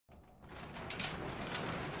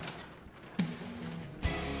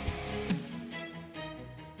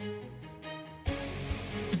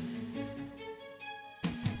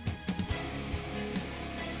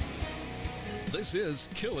This is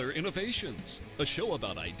Killer Innovations, a show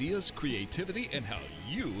about ideas, creativity, and how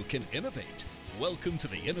you can innovate. Welcome to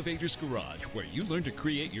the Innovator's Garage, where you learn to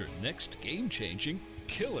create your next game-changing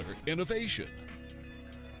killer innovation.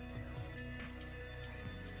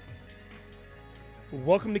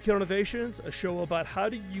 Welcome to Killer Innovations, a show about how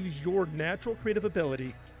to use your natural creative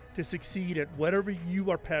ability to succeed at whatever you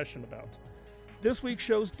are passionate about. This week's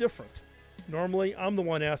show is different. Normally, I'm the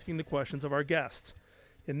one asking the questions of our guests.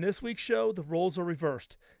 In this week's show, the roles are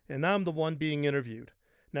reversed, and I'm the one being interviewed.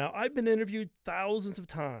 Now, I've been interviewed thousands of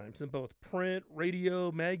times in both print,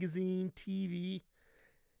 radio, magazine, TV.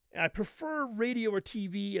 I prefer radio or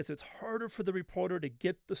TV as it's harder for the reporter to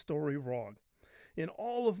get the story wrong. In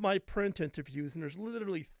all of my print interviews, and there's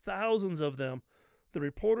literally thousands of them, the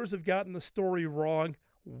reporters have gotten the story wrong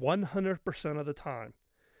 100% of the time.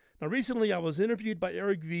 Now, recently I was interviewed by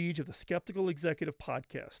Erich Viedge of the Skeptical Executive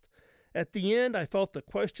podcast. At the end, I felt the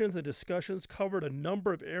questions and discussions covered a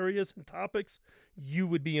number of areas and topics you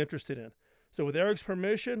would be interested in. So with Erich's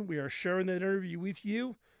permission, we are sharing that interview with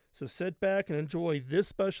you. So sit back and enjoy this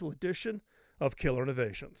special edition of Killer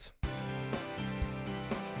Innovations.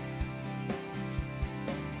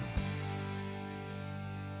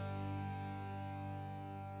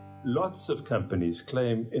 Lots of companies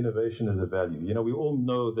claim innovation as a value. You know, we all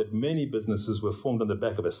know that many businesses were formed on the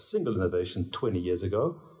back of a single innovation 20 years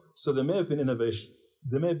ago. So they may have been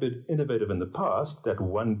innovative in the past at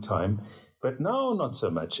one time, but now not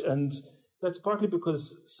so much. And that's partly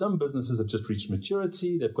because some businesses have just reached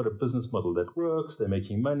maturity. They've got a business model that works. They're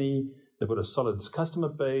making money. They've got a solid customer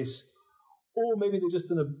base. Or maybe they're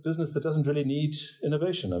just in a business that doesn't really need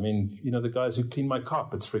innovation. I mean, you know, the guys who clean my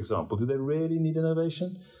carpets, for example, do they really need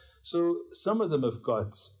innovation? So some of them have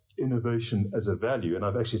got innovation as a value. And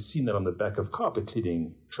I've actually seen that on the back of carpet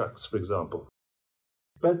cleaning trucks, for example.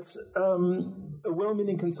 But a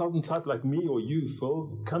well-meaning consultant type like me or you,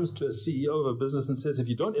 Phil, comes to a CEO of a business and says, if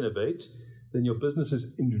you don't innovate, then your business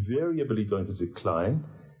is invariably going to decline.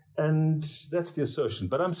 And that's the assertion.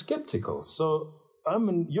 But I'm skeptical. So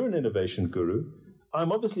you're an innovation guru.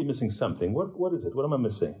 I'm obviously missing something. What is it? What am I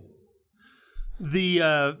missing?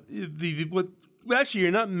 Actually,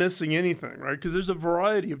 you're not missing anything, right? Because there's a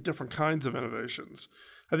variety of different kinds of innovations.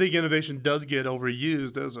 I think innovation does get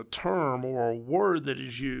overused as a term or a word that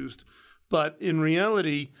is used. But in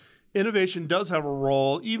reality, innovation does have a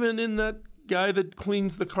role, even in that guy that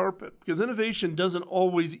cleans the carpet. Because innovation doesn't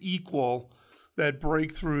always equal that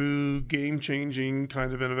breakthrough, game-changing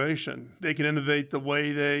kind of innovation. They can innovate the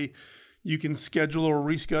way you can schedule or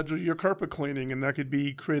reschedule your carpet cleaning, and that could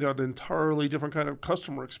create an entirely different kind of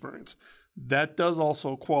customer experience. That does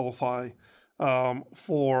also qualify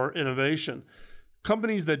for innovation.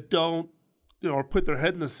 Companies that don't, or put their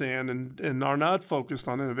head in the sand and are not focused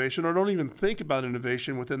on innovation, or don't even think about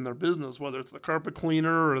innovation within their business, whether it's the carpet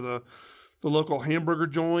cleaner or the local hamburger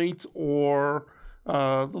joint or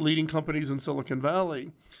the leading companies in Silicon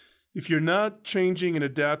Valley. If you're not changing and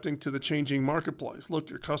adapting to the changing marketplace, look,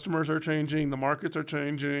 your customers are changing, the markets are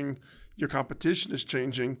changing, your competition is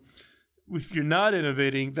changing. If you're not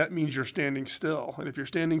innovating, that means you're standing still. And if you're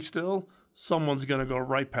standing still, someone's going to go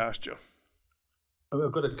right past you.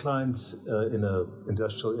 I've got a client in an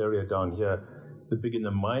industrial area down here that big in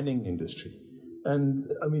the mining industry. And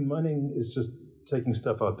I mean, mining is just taking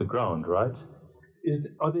stuff out the ground, right?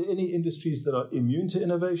 Are there any industries that are immune to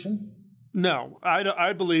innovation? No,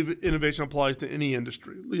 I believe innovation applies to any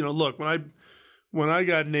industry. You know, look, when I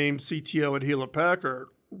got named CTO at Hewlett-Packard,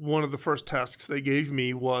 one of the first tasks they gave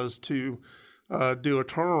me was to do a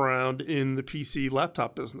turnaround in the PC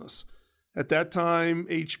laptop business. At that time,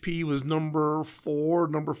 HP was number 4,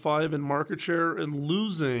 number 5 in market share and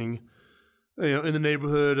losing, in the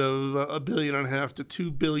neighborhood of $1.5 billion to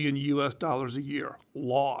 $2 billion a year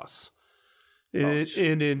loss.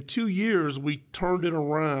 And in 2 years, we turned it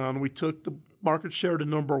around. We took the market share to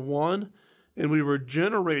number 1, and we were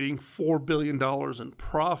generating $4 billion in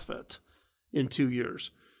profit in 2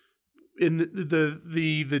 years. And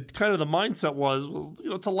the kind of the mindset was,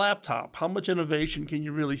 it's a laptop. How much innovation can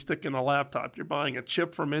you really stick in a laptop? You're buying a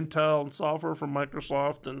chip from Intel and software from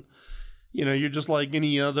Microsoft, and you're just like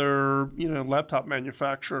any other laptop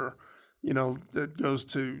manufacturer, that goes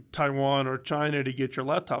to Taiwan or China to get your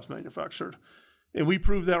laptops manufactured. And we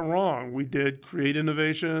proved that wrong. We did create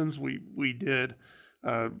innovations. We did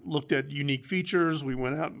looked at unique features. We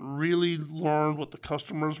went out and really learned what the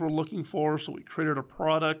customers were looking for. So we created a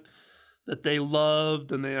product that they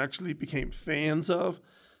loved and they actually became fans of.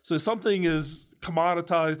 So something as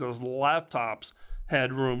commoditized as laptops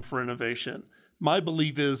had room for innovation. My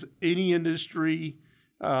belief is any industry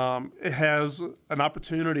has an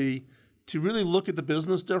opportunity to really look at the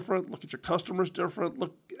business different, look at your customers different,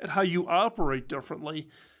 look at how you operate differently,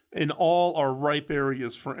 and all are ripe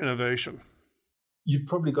areas for innovation. You've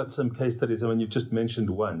probably got some case studies. I mean, you've just mentioned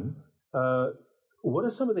one. What are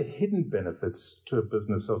some of the hidden benefits to a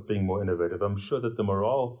business of being more innovative? I'm sure that the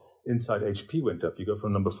morale inside HP went up. You go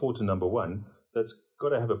from number 4 to number 1. That's got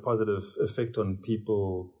to have a positive effect on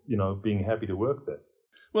people, being happy to work there.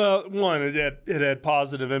 Well, one, it had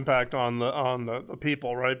positive impact on the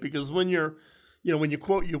people, right? Because when you're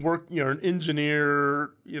an engineer,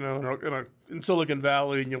 in Silicon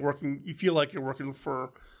Valley, and you feel like you're working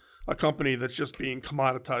for a company that's just being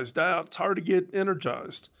commoditized out. It's hard to get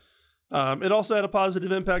energized. It also had a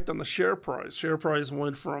positive impact on the share price. Share price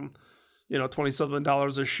went from,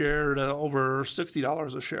 $27 a share to over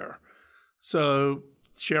 $60 a share. So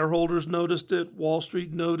shareholders noticed it, Wall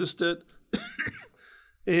Street noticed it,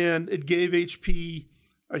 and it gave HP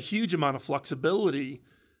a huge amount of flexibility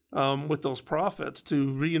with those profits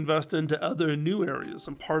to reinvest into other new areas.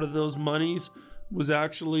 And part of those monies was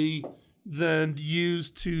actually then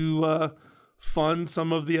used to fund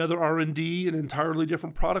some of the other R&D and entirely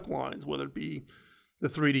different product lines, whether it be the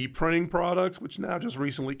 3D printing products, which now just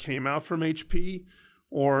recently came out from HP,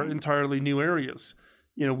 or entirely new areas.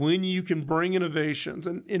 When you can bring innovations,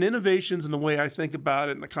 and innovations in the way I think about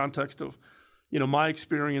it in the context of, my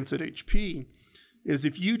experience at HP, is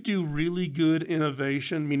if you do really good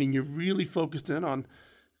innovation, meaning you're really focused in on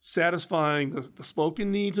satisfying the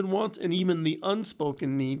spoken needs and wants, and even the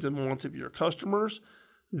unspoken needs and wants of your customers,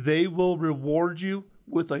 they will reward you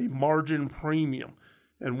with a margin premium.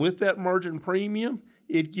 And with that margin premium,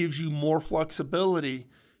 it gives you more flexibility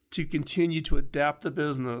to continue to adapt the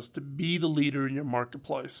business, to be the leader in your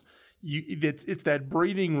marketplace. It's that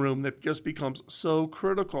breathing room that just becomes so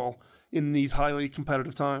critical in these highly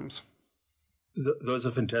competitive times. Those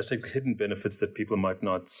are fantastic hidden benefits that people might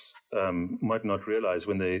not realize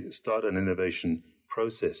when they start an innovation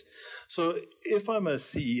process. So if I'm a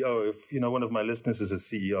CEO, if one of my listeners is a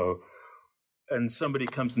CEO, and somebody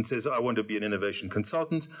comes and says, I want to be an innovation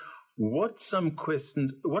consultant, what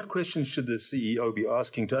questions should the CEO be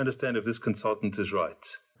asking to understand if this consultant is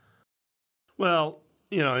right? Well,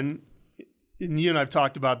 and you and I've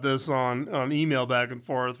talked about this on email back and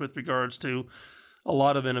forth with regards to a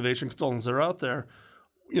lot of innovation consultants that are out there.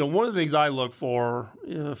 One of the things I look for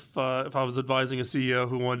if I was advising a CEO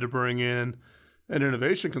who wanted to bring in an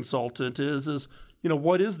innovation consultant is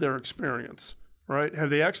what is their experience, right?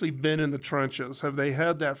 Have they actually been in the trenches? Have they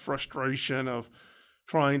had that frustration of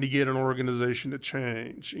trying to get an organization to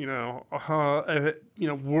change?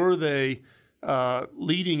 Were they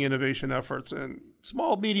leading innovation efforts in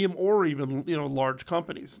small, medium, or even large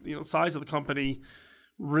companies? Size of the company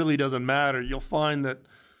really doesn't matter. You'll find that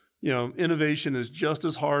innovation is just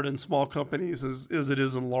as hard in small companies as it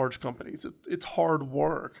is in large companies. It's hard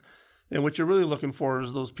work. And what you're really looking for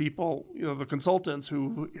is those people, the consultants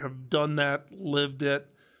who have done that, lived it,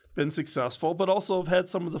 been successful, but also have had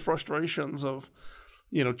some of the frustrations of,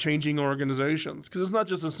 changing organizations. Because it's not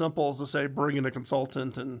just as simple as to say, bring in a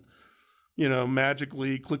consultant and,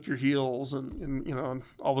 magically click your heels and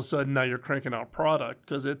all of a sudden now you're cranking out product,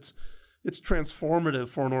 because it's transformative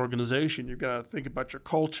for an organization. You've got to think about your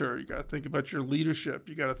culture. You got to think about your leadership.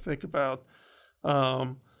 You got to think about,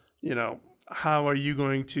 how are you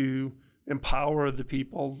going to empower the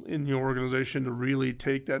people in your organization to really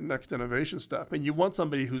take that next innovation step? And you want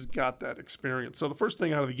somebody who's got that experience. So the first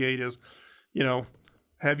thing out of the gate is,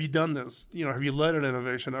 have you done this? Have you led an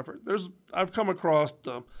innovation effort? I've come across,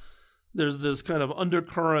 there's this kind of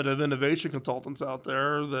undercurrent of innovation consultants out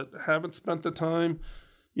there that haven't spent the time,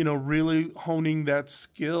 really honing that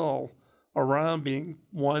skill around being,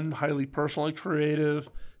 one, highly personally creative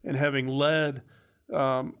and having led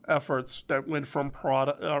efforts that went from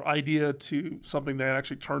product or idea to something that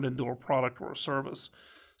actually turned into a product or a service.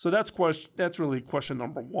 So that's really question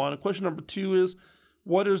number one. And question number two is,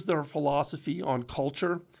 what is their philosophy on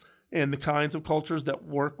culture and the kinds of cultures that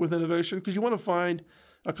work with innovation? Because you want to find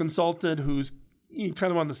a consultant who's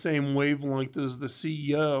kind of on the same wavelength as the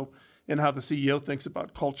CEO and how the CEO thinks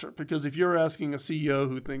about culture. Because if you're asking a CEO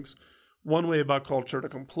who thinks one way about culture to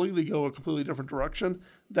completely go a completely different direction,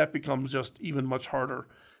 that becomes just even much harder.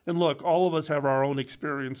 And look, all of us have our own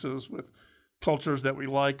experiences with cultures that we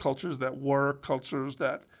like, cultures that work, cultures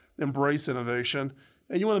that embrace innovation.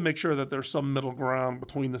 And you want to make sure that there's some middle ground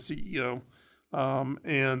between the CEO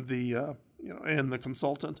and the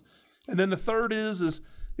consultant. And then the third is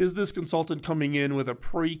this consultant coming in with a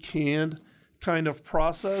pre-canned kind of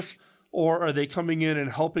process, or are they coming in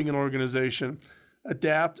and helping an organization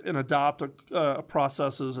adapt and adopt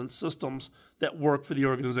processes and systems that work for the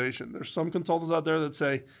organization? There's some consultants out there that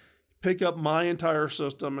say, pick up my entire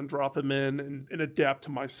system and drop them in and adapt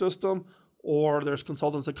to my system. Or there's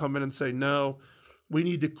consultants that come in and say, no, we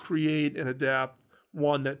need to create and adapt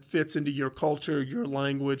one that fits into your culture, your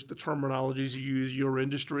language, the terminologies you use, your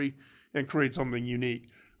industry, and create something unique.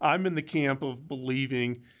 I'm in the camp of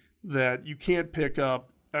believing that you can't pick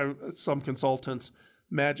up some consultants'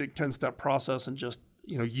 magic 10-step process and just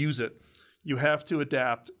use it. You have to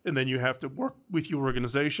adapt, and then you have to work with your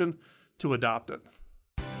organization to adopt it.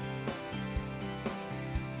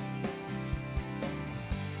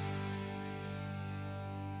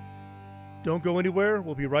 Don't go anywhere.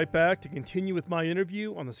 We'll be right back to continue with my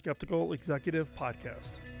interview on the Skeptical Executive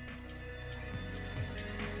Podcast.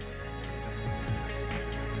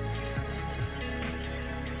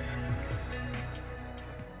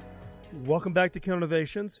 Welcome back to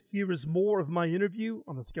Innovations. Here is more of my interview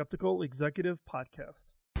on the Skeptical Executive Podcast.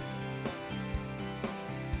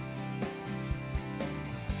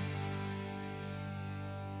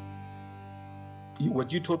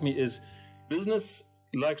 What you taught me is business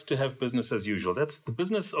likes to have business as usual. That's the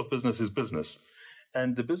business of business is business.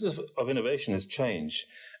 And the business of innovation is change.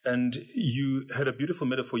 And you had a beautiful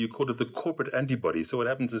metaphor. You called it the corporate antibody. So what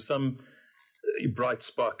happens is some bright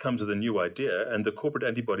spark comes with a new idea, and the corporate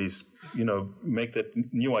antibodies, make that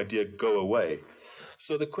new idea go away.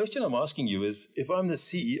 So the question I'm asking you is, if I'm the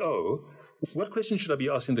CEO, what question should I be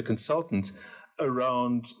asking the consultant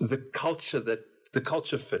around the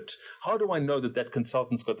culture fit? How do I know that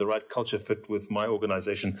consultant's got the right culture fit with my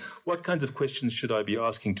organization? What kinds of questions should I be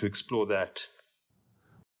asking to explore that?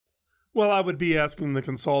 Well, I would be asking the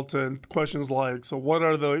consultant questions like, so what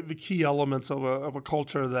are the key elements of a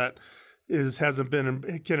culture that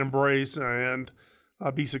can embrace and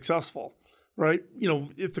be successful, right?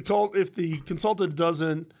 If the consultant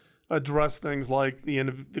doesn't address things like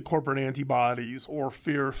the corporate antibodies or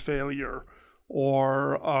fear of failure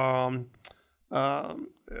or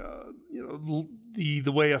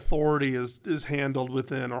the way authority is handled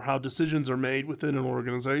within, or how decisions are made within an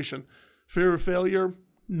organization. Fear of failure,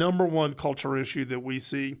 number one culture issue that we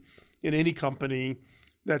see in any company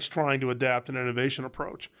that's trying to adapt an innovation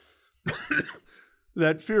approach.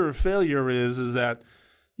 That fear of failure is that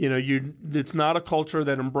it's not a culture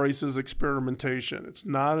that embraces experimentation. It's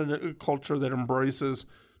not a culture that embraces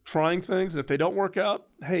trying things. And if they don't work out,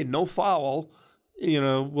 hey, no foul.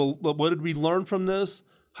 What did we learn from this?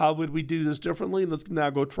 How would we do this differently? Let's now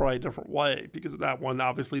go try a different way, because that one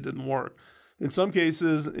obviously didn't work. In some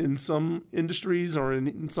cases, in some industries or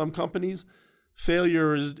in some companies,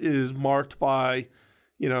 failure is marked by,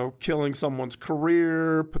 killing someone's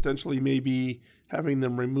career, potentially maybe having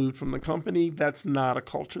them removed from the company. That's not a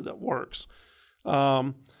culture that works.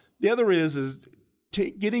 The other is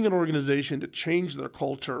getting an organization to change their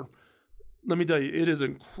culture. Let me tell you, it is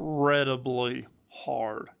incredibly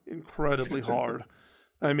hard.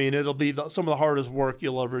 I mean, it'll be some of the hardest work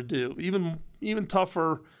you'll ever do. Even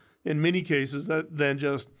tougher in many cases than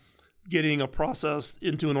just getting a process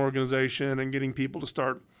into an organization and getting people to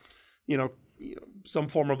start, some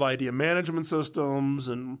form of idea management systems,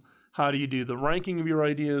 and how do you do the ranking of your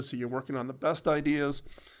ideas so you're working on the best ideas.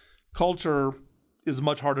 Culture is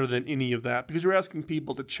much harder than any of that, because you're asking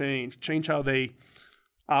people to change how they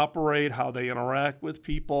operate, how they interact with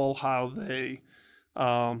people, how they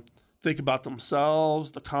think about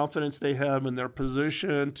themselves, the confidence they have in their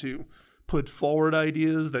position to put forward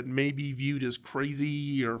ideas that may be viewed as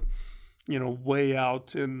crazy or way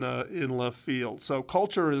out in left field. So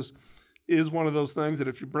culture is one of those things that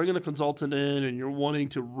if you're bringing a consultant in and you're wanting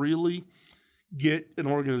to really get an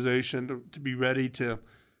organization to be ready to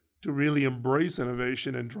really embrace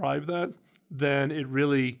innovation and drive that, then it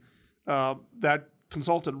really that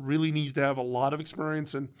consultant really needs to have a lot of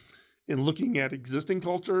experience in looking at existing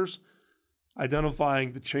cultures,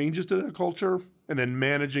 identifying the changes to that culture, and then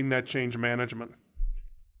managing that change management.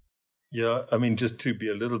 Yeah, I mean, just to be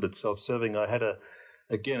a little bit self-serving, I had a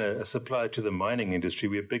supplier to the mining industry.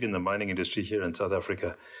 We're big in the mining industry here in South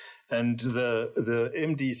Africa. And the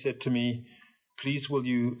MD said to me, please, will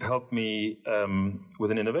you help me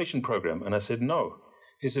with an innovation program? And I said, no.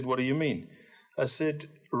 He said, what do you mean? I said,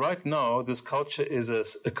 right now, this culture is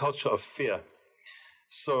a culture of fear.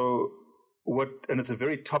 So and it's a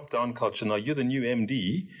very top-down culture. Now, you're the new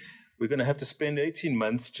MD. We're going to have to spend 18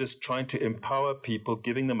 months just trying to empower people,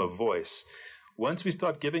 giving them a voice. Once we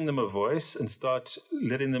start giving them a voice and start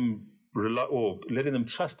letting them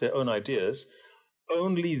trust their own ideas,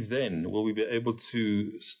 only then will we be able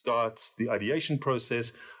to start the ideation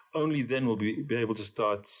process. Only then will we be able to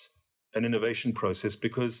start an innovation process,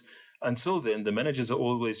 because until then, the managers are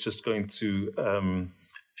always just going to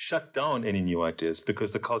shut down any new ideas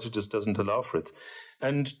because the culture just doesn't allow for it.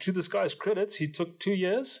 And to this guy's credit, he took 2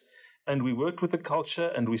 years and we worked with the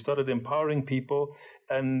culture and we started empowering people.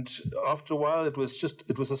 And after a while, it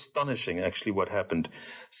was astonishing actually what happened.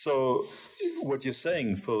 So what you're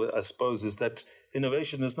saying, Phil, I suppose, is that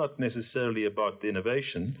innovation is not necessarily about the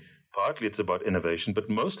innovation. Partly it's about innovation, but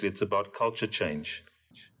mostly it's about culture change.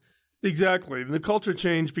 Exactly. The culture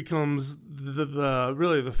change becomes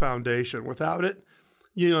really the foundation. Without it,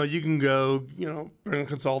 you can go, bring a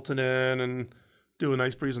consultant in and do a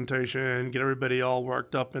nice presentation, get everybody all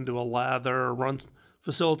worked up into a lather,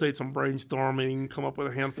 facilitate some brainstorming, come up with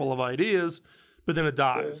a handful of ideas, but then it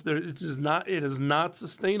dies. Yeah. It is not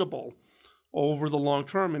sustainable over the long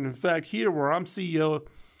term. And in fact, here where I'm CEO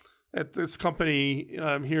at this company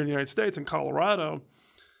here in the United States, in Colorado,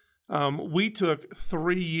 we took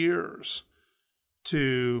 3 years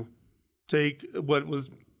to take what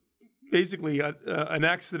was basically an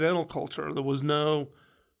accidental culture. There was no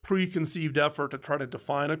preconceived effort to try to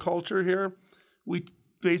define a culture here. We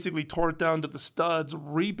basically tore it down to the studs,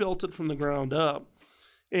 rebuilt it from the ground up,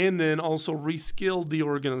 and then also reskilled the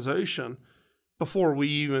organization before we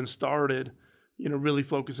even started, really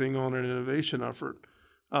focusing on an innovation effort.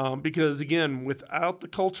 Because again, without the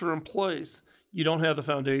culture in place, you don't have the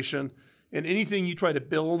foundation, and anything you try to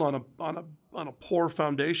build on a poor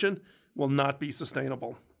foundation will not be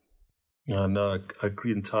sustainable. No, I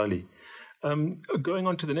agree entirely. Going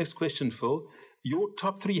on to the next question, Phil, your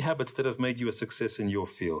top 3 habits that have made you a success in your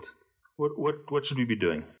field. What should we be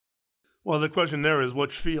doing? Well, the question there is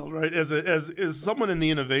which field, right? As someone in the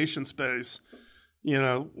innovation space,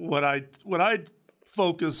 what I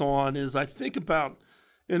focus on is I think about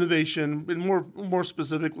innovation, and more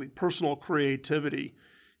specifically, personal creativity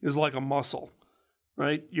is like a muscle,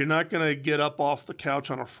 right? You're not going to get up off the couch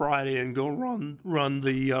on a Friday and go run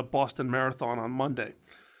the Boston Marathon on Monday.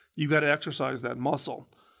 You got to exercise that muscle.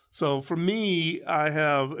 So for me, I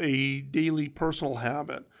have a daily personal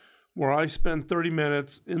habit where I spend 30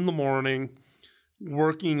 minutes in the morning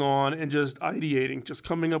working on and just ideating, just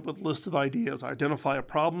coming up with lists of ideas. I identify a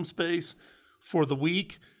problem space for the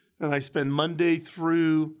week, and I spend Monday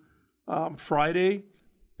through Friday,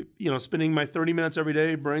 spending my 30 minutes every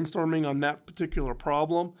day brainstorming on that particular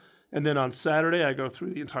problem. And then on Saturday, I go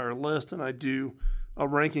through the entire list and I do a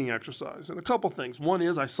ranking exercise. And a couple things. One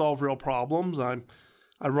is I solve real problems. I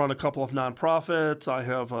run a couple of nonprofits. I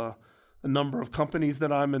have a number of companies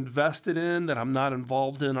that I'm invested in that I'm not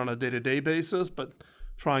involved in on a day-to-day basis, but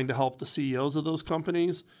trying to help the CEOs of those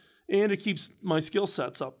companies. And it keeps my skill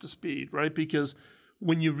sets up to speed, right? Because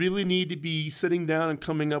when you really need to be sitting down and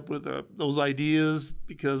coming up with those ideas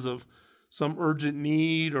because of some urgent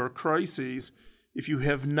need or crises, if you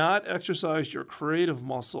have not exercised your creative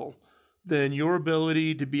muscle, then your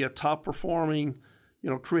ability to be a top-performing,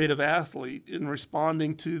 creative athlete in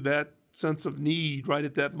responding to that sense of need right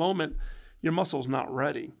at that moment, your muscle's not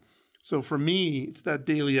ready. So for me, it's that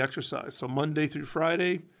daily exercise. So Monday through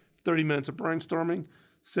Friday, 30 minutes of brainstorming.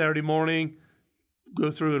 Saturday morning,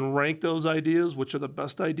 go through and rank those ideas, which are the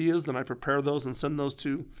best ideas. Then I prepare those and send those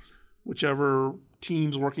to whichever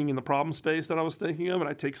team's working in the problem space that I was thinking of, and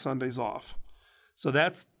I take Sundays off. So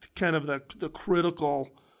that's kind of the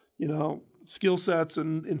critical, skill sets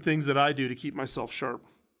and things that I do to keep myself sharp.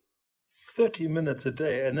 30 minutes a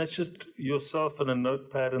day, and that's just yourself and a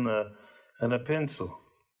notepad and a pencil.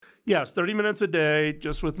 Yes, 30 minutes a day,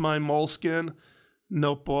 just with my Moleskine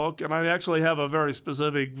notebook. And I actually have a very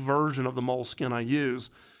specific version of the Moleskine I use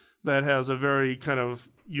that has a very kind of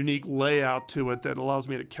unique layout to it that allows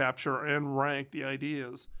me to capture and rank the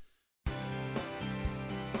ideas.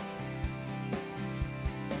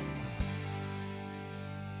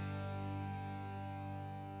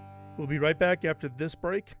 We'll be right back after this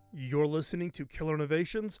break. You're listening to Killer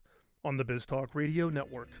Innovations on the BizTalk Radio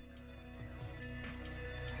Network.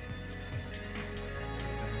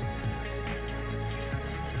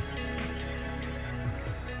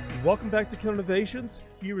 Welcome back to Killer Innovations.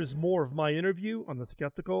 Here is more of my interview on the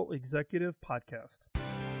Skeptical Executive Podcast.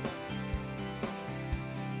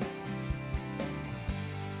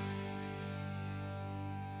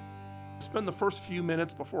 Spend the first few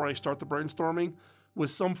minutes before I start the brainstorming with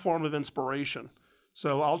some form of inspiration.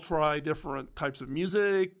 So I'll try different types of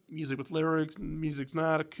music with lyrics, music's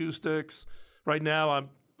not, acoustics. Right now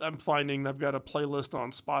I'm finding I've got a playlist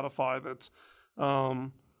on Spotify that's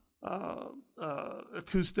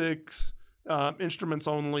acoustics, instruments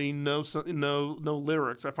only, no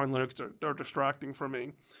lyrics. I find lyrics are distracting for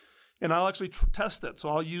me. And I'll actually test it. So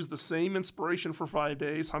I'll use the same inspiration for 5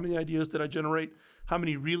 days. How many ideas did I generate? How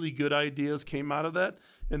many really good ideas came out of that?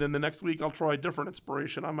 And then the next week I'll try a different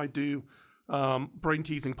inspiration. I might do brain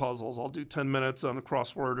teasing puzzles. I'll do 10 minutes on a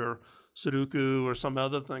crossword or Sudoku or some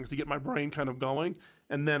other things to get my brain kind of going.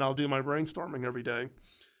 And then I'll do my brainstorming every day.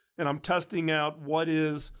 And I'm testing out what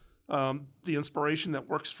is the inspiration that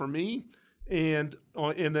works for me, and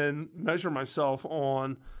then measure myself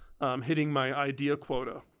on hitting my idea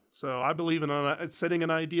quota. So I believe in setting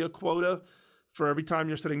an idea quota for every time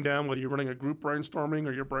you're sitting down, whether you're running a group brainstorming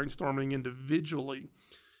or you're brainstorming individually.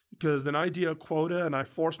 Because an idea quota, and I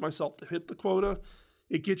force myself to hit the quota,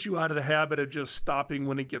 it gets you out of the habit of just stopping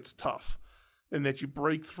when it gets tough, and that you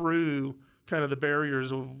break through kind of the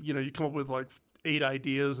barriers of, you come up with like 8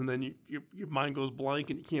 ideas and then your mind goes blank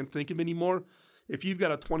and you can't think of anymore. If you've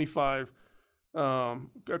got a 25, a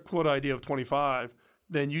quota idea of 25,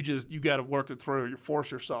 then you got to work it through. You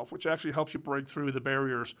force yourself, which actually helps you break through the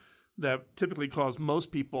barriers that typically cause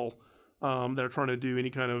most people that are trying to do any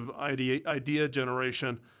kind of idea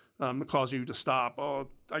generation cause you to stop. Oh,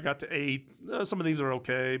 I got to 8. Some of these are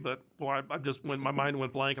okay, but boy, my mind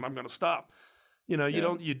went blank and I'm going to stop.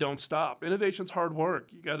 You don't stop. Innovation's hard work.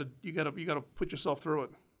 You got to put yourself through it.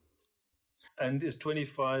 And is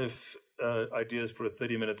 25 ideas for a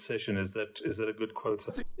 30-minute session, is that a good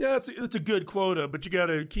quota? It's a good quota, but you got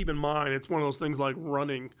to keep in mind it's one of those things like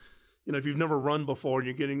running. If you've never run before and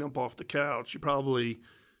you're getting up off the couch, you probably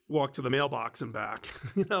walk to the mailbox and back,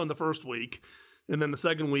 in the first week. And then the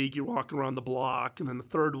second week, you're walking around the block. And then the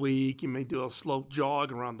third week, you may do a slow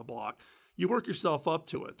jog around the block. You work yourself up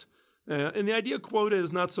to it. And the idea quota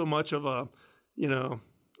is not so much of a,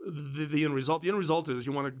 the end result. The end result is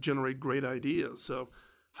you want to generate great ideas. So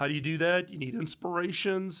how do you do that? You need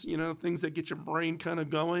inspirations, things that get your brain kind of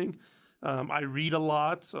going. I read a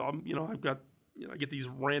lot. So, I get these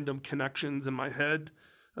random connections in my head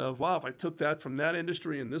of, wow, if I took that from that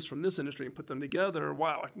industry and this from this industry and put them together,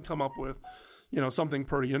 wow, I can come up with, something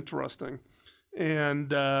pretty interesting. And,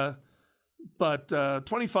 but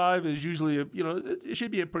 25 is usually, it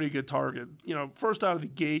should be a pretty good target. First out of the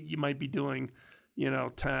gate, you might be doing,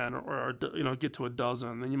 10 or get to a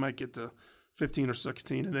dozen. Then you might get to 15 or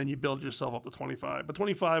 16, and then you build yourself up to 25. But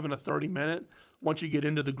 25 in a 30-minute, once you get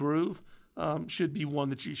into the groove, should be one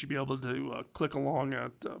that you should be able to click along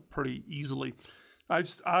at pretty easily. I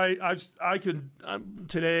can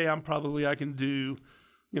do,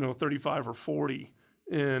 35 or 40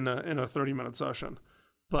 in a 30-minute session.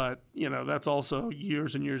 But, that's also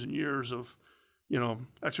years and years and years of,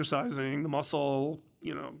 exercising the muscle,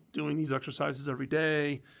 doing these exercises every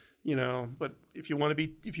day, but if you want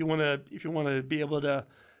to be able to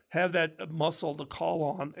have that muscle to call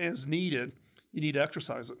on as needed, you need to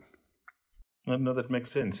exercise it. No, that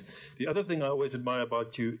makes sense. The other thing I always admire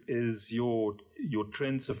about you is your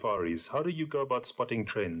trend safaris. How do you go about spotting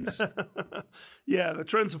trends? Yeah, the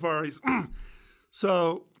trend safaris.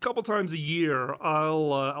 So a couple times a year,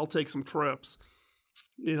 I'll take some trips.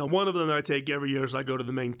 One of them that I take every year is I go to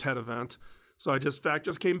the main TED event. So I just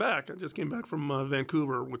came back. I just came back from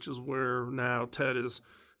Vancouver, which is where now TED is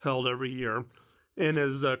held every year. And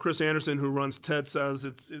as Chris Anderson, who runs TED, says,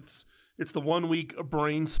 it's the 1 week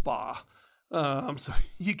brain spa. So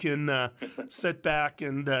you can sit back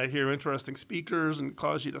and hear interesting speakers and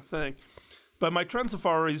cause you to think. But my trend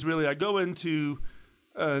safaris, really, I go into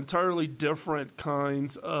entirely different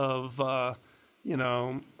kinds of,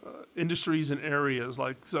 industries and areas.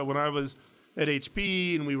 So when I was at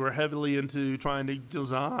HP and we were heavily into trying to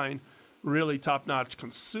design really top-notch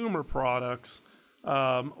consumer products,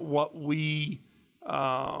 what we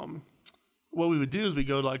would do is we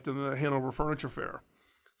go to the Hanover Furniture Fair.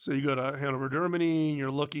 So you go to Hanover, Germany, and you're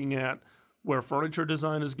looking at where furniture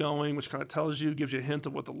design is going, which kind of gives you a hint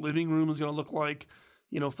of what the living room is going to look like,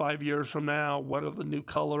 5 years from now. What are the new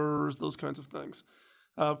colors, those kinds of things.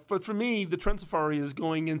 But for me, the trend safari is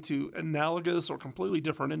going into analogous or completely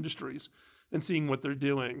different industries and seeing what they're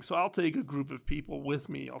doing. So I'll take a group of people with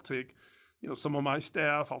me. I'll take, some of my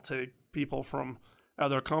staff. I'll take people from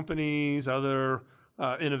other companies, other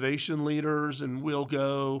innovation leaders, and we'll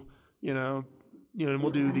go, and we'll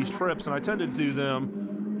do these trips. And I tend to do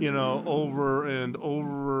them, over and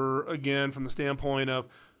over again from the standpoint of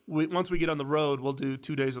once we get on the road, we'll do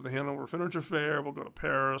 2 days at the Hanover Furniture Fair. We'll go to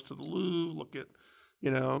Paris, to the Louvre,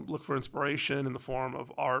 look for inspiration in the form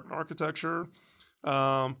of art and architecture.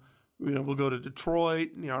 We'll go to Detroit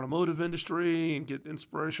in the automotive industry and get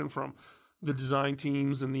inspiration from the design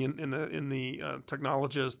teams and the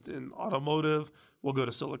technologists in automotive. We'll go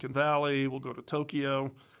to Silicon Valley. We'll go to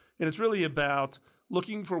Tokyo. And it's really about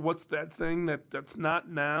looking for what's that thing that's not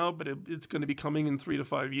now, but it's going to be coming in 3 to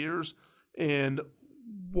 5 years, and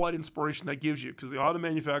what inspiration that gives you. Because the auto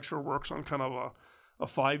manufacturer works on kind of a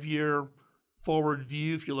 5-year forward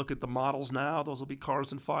view. If you look at the models now, those will be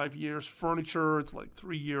cars in 5 years. Furniture, it's like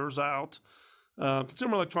 3 years out.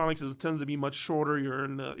 Consumer electronics tends to be much shorter. You're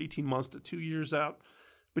in 18 months to 2 years out.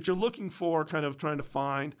 But you're looking for kind of trying to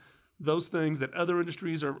find those things that other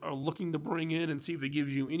industries are looking to bring in and see if it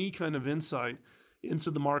gives you any kind of insight into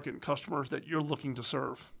the market and customers that you're looking to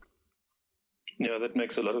serve. Yeah, that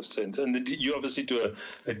makes a lot of sense. And you obviously do a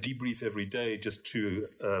debrief every day just to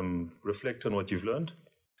reflect on what you've learned.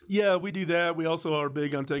 Yeah, we do that. We also are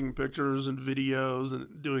big on taking pictures and videos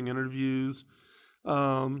and doing interviews.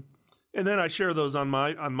 And then I share those on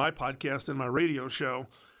my podcast and my radio show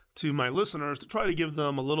to my listeners to try to give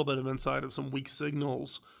them a little bit of insight of some weak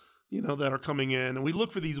signals, that are coming in. And we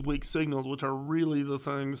look for these weak signals, which are really the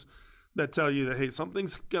things that tell you that, hey,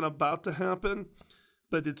 something's about to happen,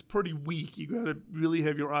 but it's pretty weak. You got to really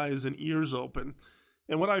have your eyes and ears open.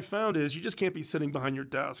 And what I found is you just can't be sitting behind your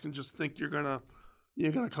desk and just think you're gonna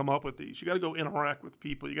come up with these. You got to go interact with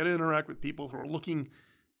people. You got to interact with people who are looking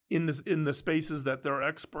in the spaces that they're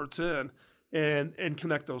experts in, and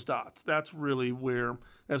connect those dots. That's really where,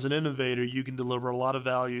 as an innovator, you can deliver a lot of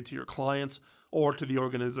value to your clients or to the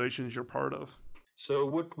organizations you're part of. So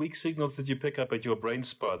what weak signals did you pick up at your Brain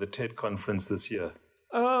Spa, the TED conference this year?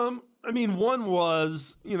 One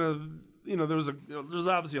was, there's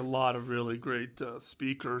obviously a lot of really great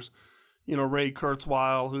speakers. Ray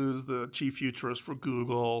Kurzweil, who's the chief futurist for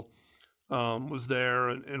Google, was there,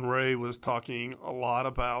 and Ray was talking a lot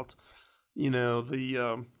about,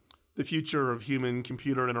 the future of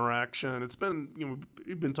human-computer interaction. It's been,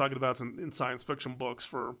 we've been talking about in science fiction books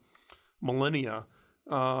for millennia.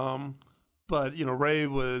 But Ray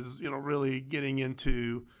was, really getting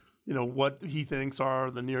into, what he thinks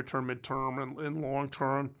are the near-term, mid-term, and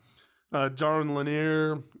long-term. Jaron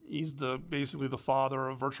Lanier, he's basically the father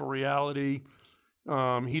of virtual reality.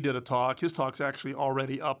 He did a talk. His talk's actually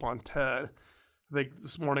already up on TED. I think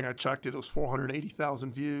this morning I checked it was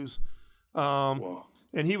 480,000 views. Wow.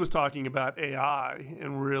 And he was talking about AI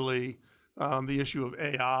and really the issue of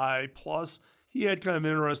AI. Plus, he had kind of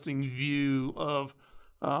an interesting view of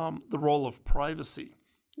the role of privacy.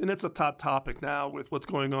 And it's a top topic now with what's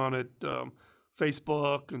going on at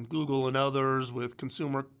Facebook and Google and others with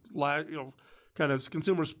consumers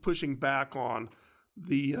pushing back on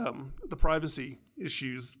the privacy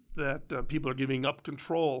issues that people are giving up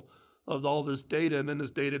control of all this data, and then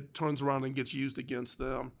this data turns around and gets used against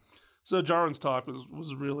them. So Jaron's talk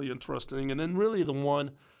was really interesting. And then really the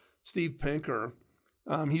one, Steve Pinker,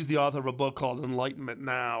 he's the author of a book called Enlightenment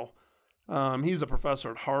Now. He's a professor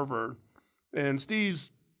at Harvard. And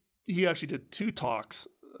he actually did 2 talks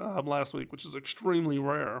last week, which is extremely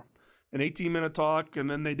rare. An 18-minute talk, and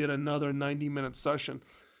then they did another 90-minute session.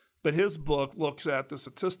 But his book looks at the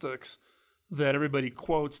statistics that everybody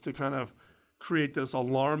quotes to kind of create this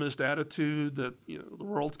alarmist attitude that the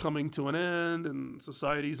world's coming to an end and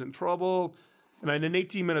society's in trouble. And in an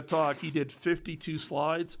 18-minute talk, he did 52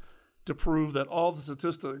 slides to prove that all the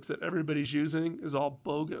statistics that everybody's using is all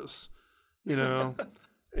bogus,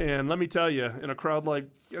 And let me tell you, in a crowd like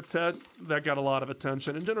TED, that got a lot of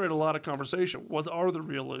attention and generated a lot of conversation. What are the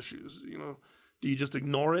real issues? Do you just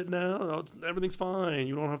ignore it now? Everything's fine.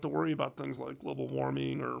 You don't have to worry about things like global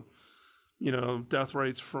warming or, death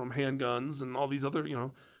rates from handguns and all these other,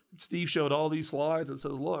 Steve showed all these slides that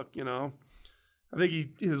says, look, I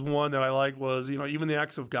think his one that I like was, even the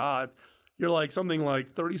acts of God, you're like something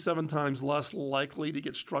like 37 times less likely to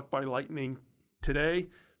get struck by lightning today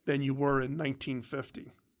than you were in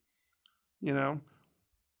 1950.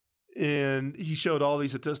 And he showed all these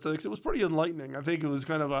statistics. It was pretty enlightening. I think it was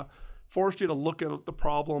kind of forced you to look at the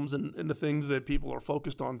problems and the things that people are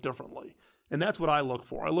focused on differently. And that's what I look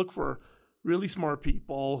for. I look for really smart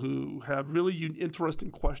people who have really interesting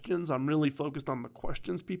questions. I'm really focused on the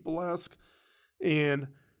questions people ask and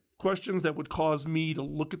questions that would cause me to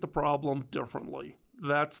look at the problem differently.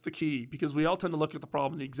 That's the key, because we all tend to look at the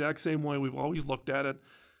problem the exact same way we've always looked at it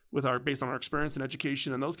based on our experience and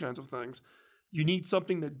education and those kinds of things. You need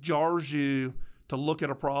something that jars you to look at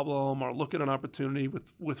a problem or look at an opportunity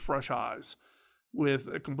with fresh eyes, with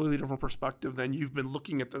a completely different perspective than you've been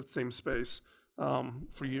looking at that same space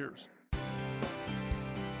for years.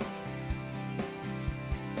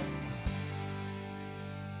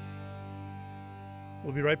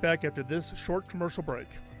 We'll be right back after this short commercial break.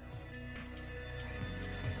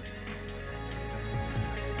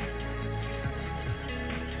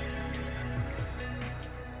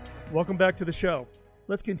 Welcome back to the show.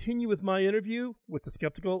 Let's continue with my interview with the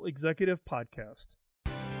Skeptical Executive Podcast.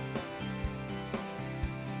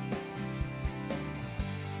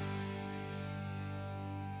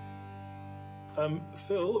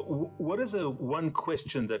 Phil, what is one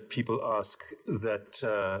question that people ask that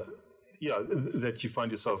that you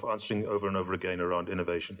find yourself answering over and over again around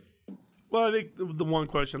innovation? Well, I think the one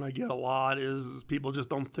question I get a lot is people just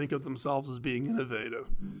don't think of themselves as being innovative.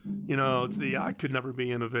 It's I could never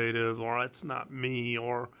be innovative, or it's not me,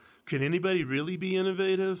 or could anybody really be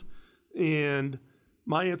innovative? And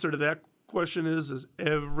my answer to that question is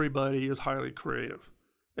everybody is highly creative.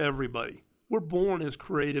 Everybody. We're born as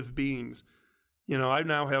creative beings. I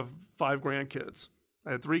now have 5 grandkids.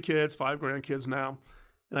 I had 3 kids, 5 grandkids now.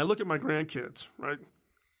 And I look at my grandkids, right?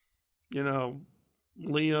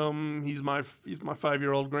 Liam, he's my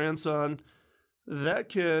 5-year-old grandson. That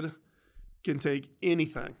kid can take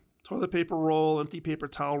anything, toilet paper roll, empty paper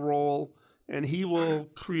towel roll, and he will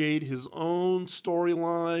create his own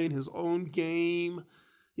storyline, his own game.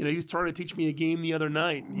 He was trying to teach me a game the other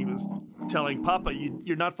night, and he was telling Papa,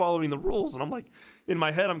 you're not following the rules. And I'm like, in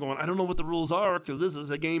my head, I'm going, I don't know what the rules are because this is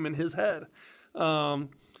a game in his head.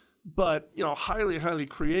 But highly, highly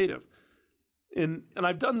creative. And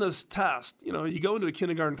I've done this test. You go into a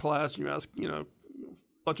kindergarten class and you ask, a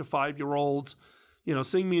bunch of 5-year-olds,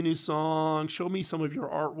 sing me a new song, show me some of your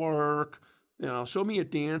artwork, show me a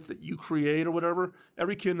dance that you create or whatever.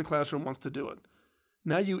 Every kid in the classroom wants to do it.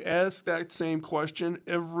 Now you ask that same question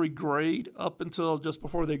every grade up until just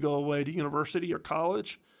before they go away to university or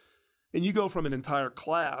college, and you go from an entire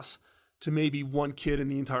class to maybe one kid in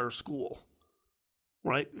the entire school,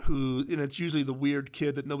 right? And it's usually the weird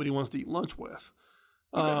kid that nobody wants to eat lunch with.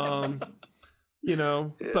 But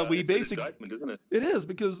we basically, an indictment, isn't it? It is,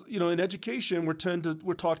 because in education we're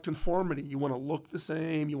taught conformity. You want to look the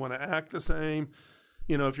same, you want to act the same.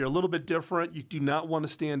 If you're a little bit different, you do not want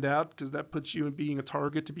to stand out because that puts you in being a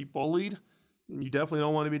target to be bullied, and you definitely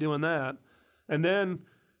don't want to be doing that. And then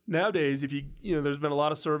nowadays, if there's been a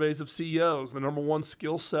lot of surveys of CEOs. The number one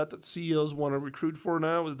skill set that CEOs want to recruit for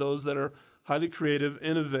now is those that are highly creative,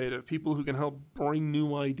 innovative, people who can help bring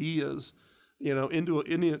new ideas,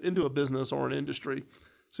 into a business or an industry.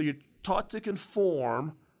 So you're taught to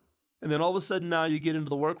conform, and then all of a sudden now you get into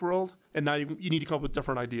the work world, and now you need to come up with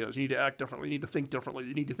different ideas. You need to act differently. You need to think differently.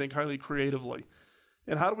 You need to think highly creatively.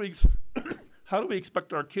 And how do we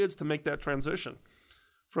expect our kids to make that transition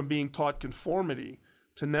from being taught conformity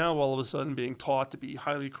to now all of a sudden being taught to be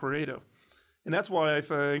highly creative? And that's why I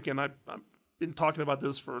think, and I've been talking about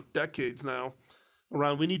this for decades now,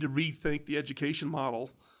 around we need to rethink the education model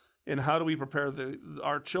and how do we prepare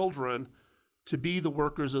our children to be the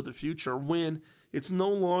workers of the future when it's no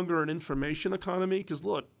longer an information economy. Because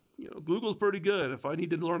look, Google's pretty good. If I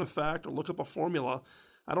need to learn a fact or look up a formula,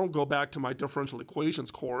 I don't go back to my differential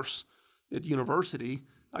equations course at university.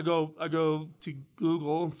 I go to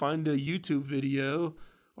Google and find a YouTube video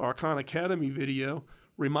or a Khan Academy video,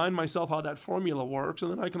 remind myself how that formula works,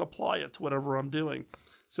 and then I can apply it to whatever I'm doing.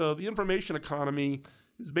 So the information economy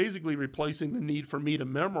is basically replacing the need for me to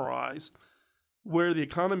memorize. Where the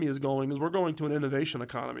economy is going is we're going to an innovation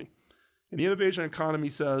economy. And the innovation economy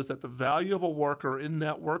says that the value of a worker in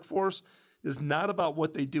that workforce is not about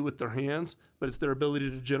what they do with their hands, but it's their ability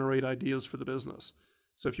to generate ideas for the business.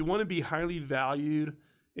 So if you want to be highly valued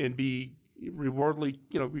and be rewardly,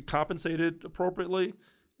 be compensated appropriately,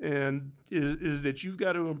 and is that you've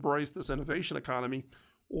got to embrace this innovation economy,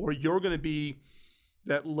 or you're going to be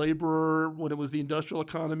that laborer when it was the industrial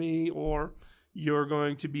economy, or you're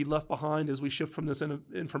going to be left behind as we shift from this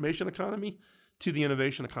information economy to the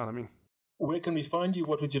innovation economy. Where can we find you?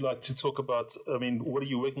 What would you like to talk about? I mean, what are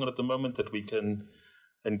you working on at the moment that we can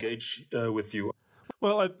engage with you?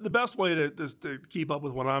 Well, the best way to keep up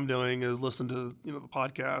with what I'm doing is listen to the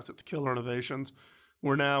podcast. It's Killer Innovations.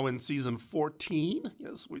 We're now in season 14.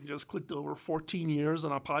 Yes, we just clicked over 14 years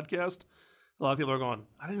on our podcast. A lot of people are going,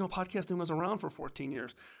 I didn't know podcasting was around for 14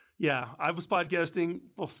 years. Yeah, I was podcasting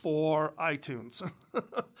before iTunes.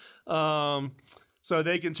 So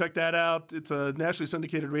they can check that out. It's a nationally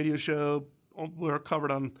syndicated radio show. We're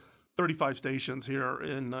covered on 35 stations here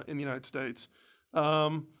in the United States.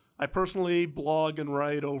 I personally blog and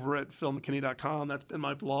write over at philmckinney.com. That's been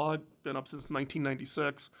my blog. Been up since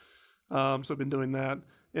 1996. So I've been doing that.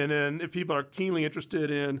 And then if people are keenly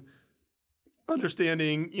interested in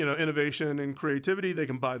understanding, innovation and creativity, they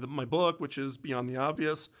can buy my book, which is Beyond the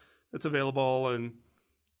Obvious. It's available and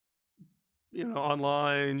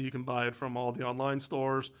online. You can buy it from all the online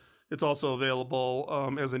stores. It's also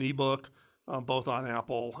available as an ebook, both on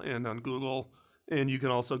Apple and on Google. And you can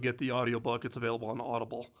also get the audiobook. It's available on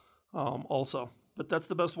Audible also. But that's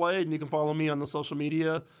the best way. And you can follow me on the social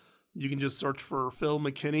media. You can just search for Phil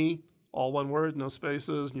McKinney, all one word, no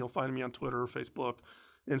spaces, and you'll find me on Twitter, Facebook,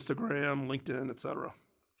 Instagram, LinkedIn, etc.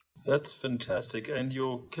 That's fantastic. And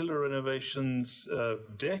your Killer Innovations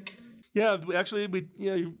deck? Yeah,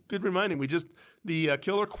 good reminding. We just, the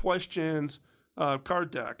Killer Questions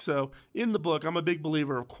card deck. So in the book, I'm a big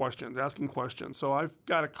believer of questions, asking questions. So I've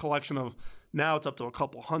got a collection of, now it's up to a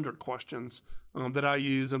couple hundred questions that I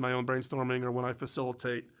use in my own brainstorming or when I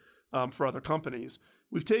facilitate for other companies.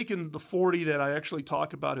 We've taken the 40 that I actually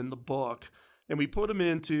talk about in the book and we put them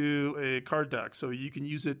into a card deck. So you can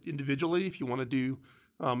use it individually if you want to do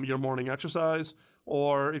your morning exercise,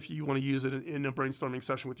 or if you want to use it in a brainstorming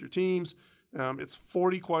session with your teams. It's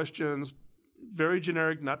 40 questions, very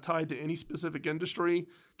generic, not tied to any specific industry,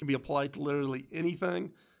 can be applied to literally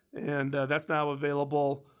anything. And that's now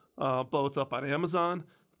available both up on Amazon,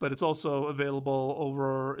 but it's also available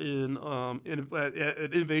over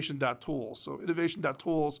at innovation.tools. So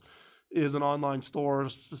innovation.tools is an online store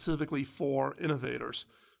specifically for innovators.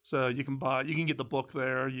 So you can get the book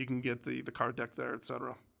there, you can get the card deck there,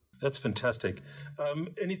 etc. That's fantastic.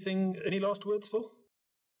 Any last words, Phil?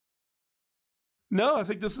 No, I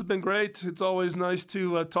think this has been great. It's always nice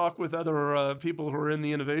to talk with other people who are in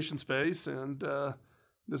the innovation space, and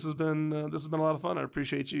this has been a lot of fun. I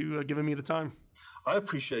appreciate you giving me the time. I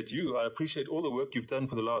appreciate you. I appreciate all the work you've done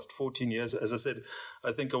for the last 14 years. As I said,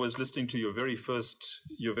 I think I was listening to your very first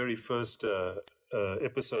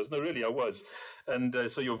episodes. No, really, I was. And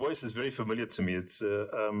so your voice is very familiar to me. It's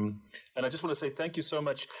and I just want to say thank you so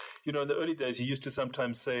much. You know, in the early days, you used to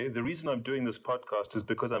sometimes say, the reason I'm doing this podcast is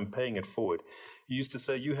because I'm paying it forward. You used to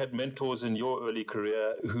say you had mentors in your early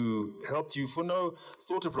career who helped you for no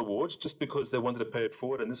thought of rewards, just because they wanted to pay it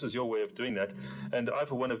forward, and this is your way of doing that. And I,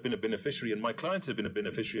 for one, have been a beneficiary, and my clients have been a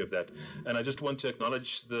beneficiary of that. And I just want to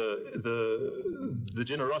acknowledge the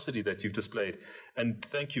generosity that you've displayed. And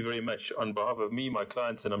thank you very much on behalf of me, my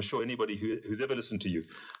clients, and I'm sure anybody who's ever listened to you.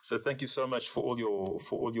 So thank you so much for all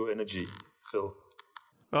your energy, Phil.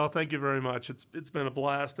 Well, thank you very much. It's been a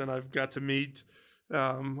blast, and I've got to meet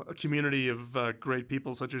a community of great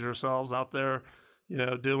people such as yourselves out there, you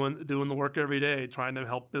know, doing the work every day, trying to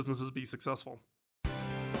help businesses be successful.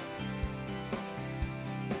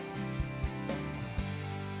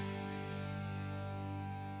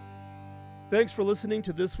 Thanks for listening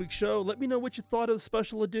to this week's show. Let me know what you thought of the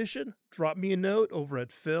special edition. Drop me a note over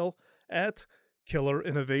at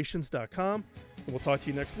phil@killerinnovations.com. And we'll talk to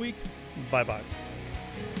you next week. Bye-bye.